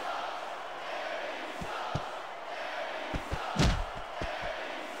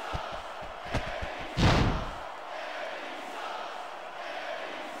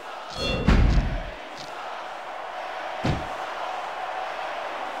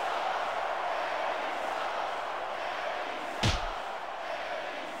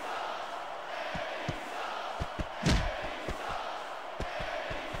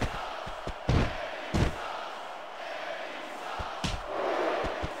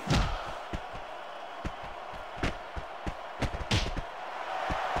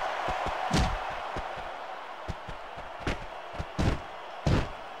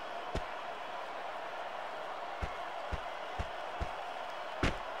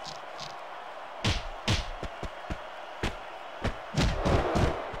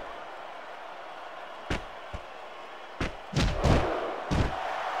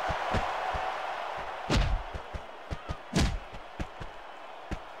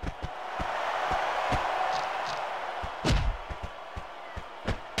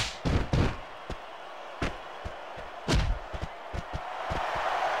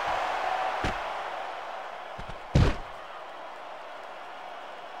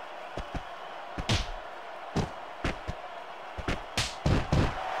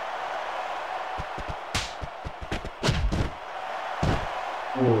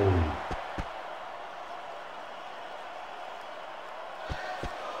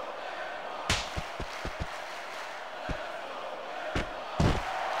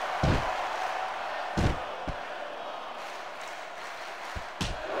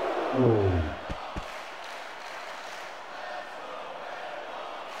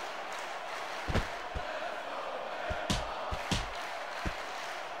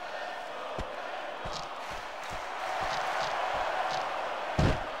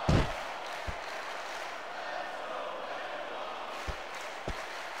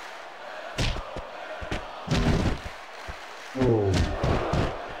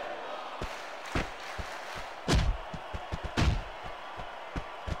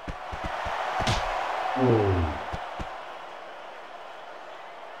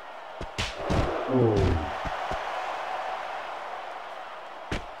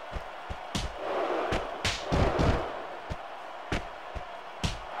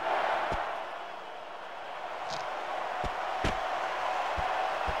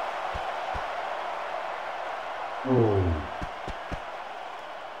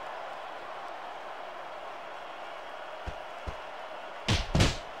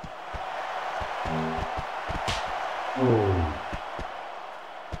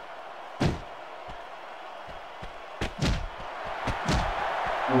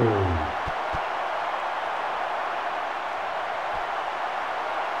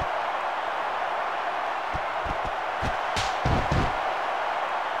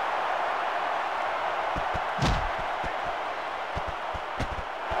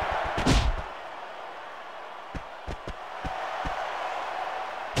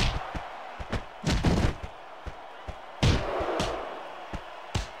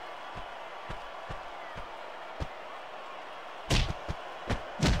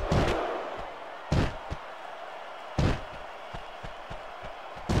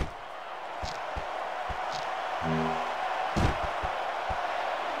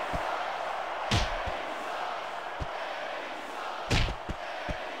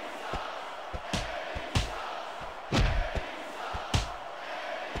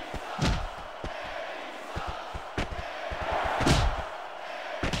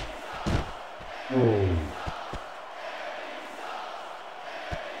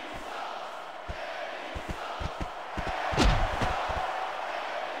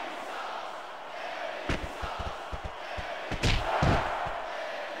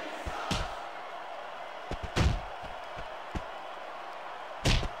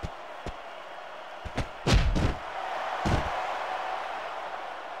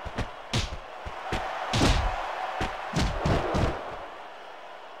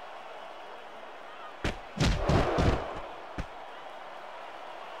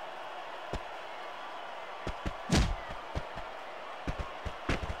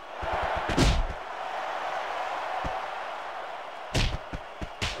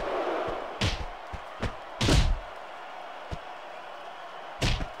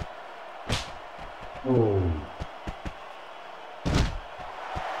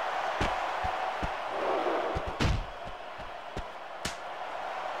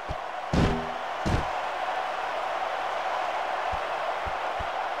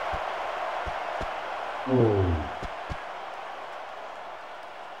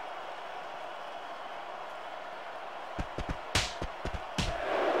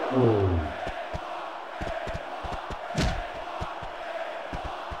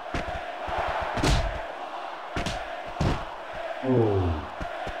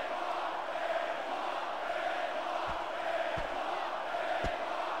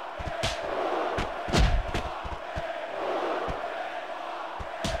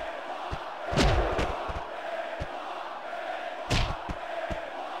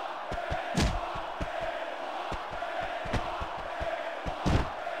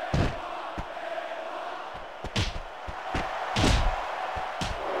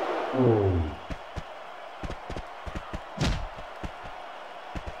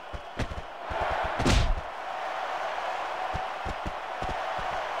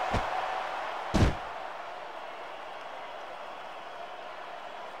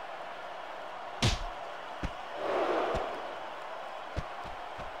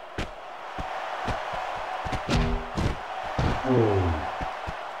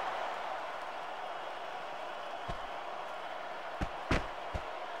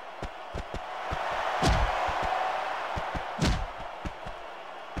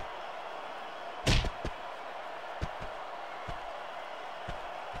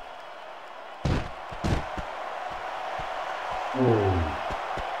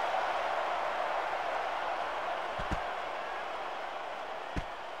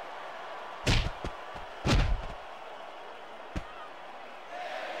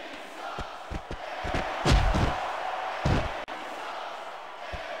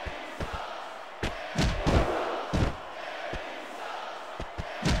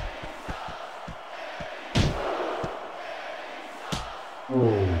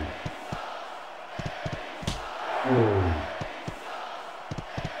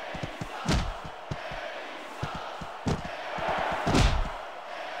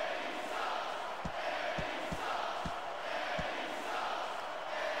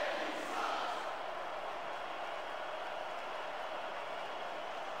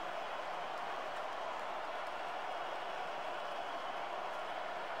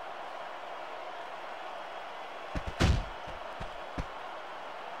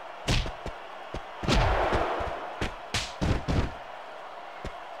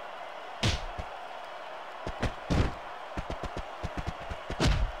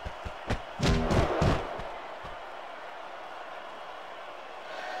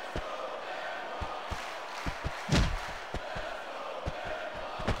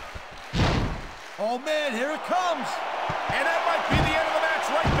 Oh, man, here it comes. And that might be the end of the match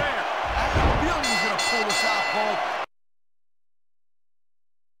right there. I had a feeling he was going to pull this out, Cole.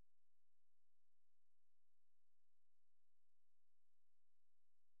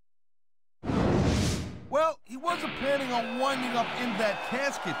 Well, he wasn't planning on winding up in that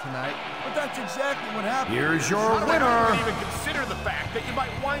casket tonight, but that's exactly what happened. Here's your winner. I don't even consider the fact that you might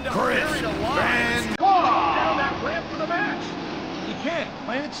wind up buried alive. Down that ramp for the match. You can't.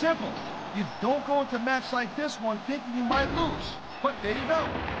 Plain and simple. You don't go into a match like this one thinking you might lose. But there you go.